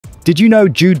Did you know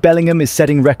Jude Bellingham is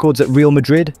setting records at Real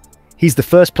Madrid? He's the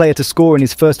first player to score in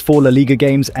his first 4 La Liga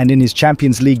games and in his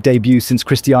Champions League debut since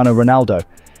Cristiano Ronaldo.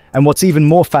 And what's even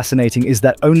more fascinating is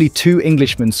that only 2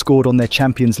 Englishmen scored on their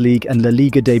Champions League and La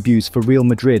Liga debuts for Real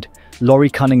Madrid,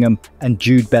 Laurie Cunningham and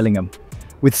Jude Bellingham.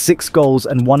 With 6 goals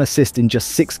and 1 assist in just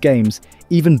 6 games,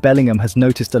 even Bellingham has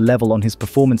noticed a level on his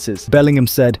performances. Bellingham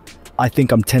said, "I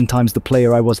think I'm 10 times the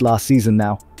player I was last season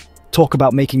now." Talk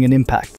about making an impact.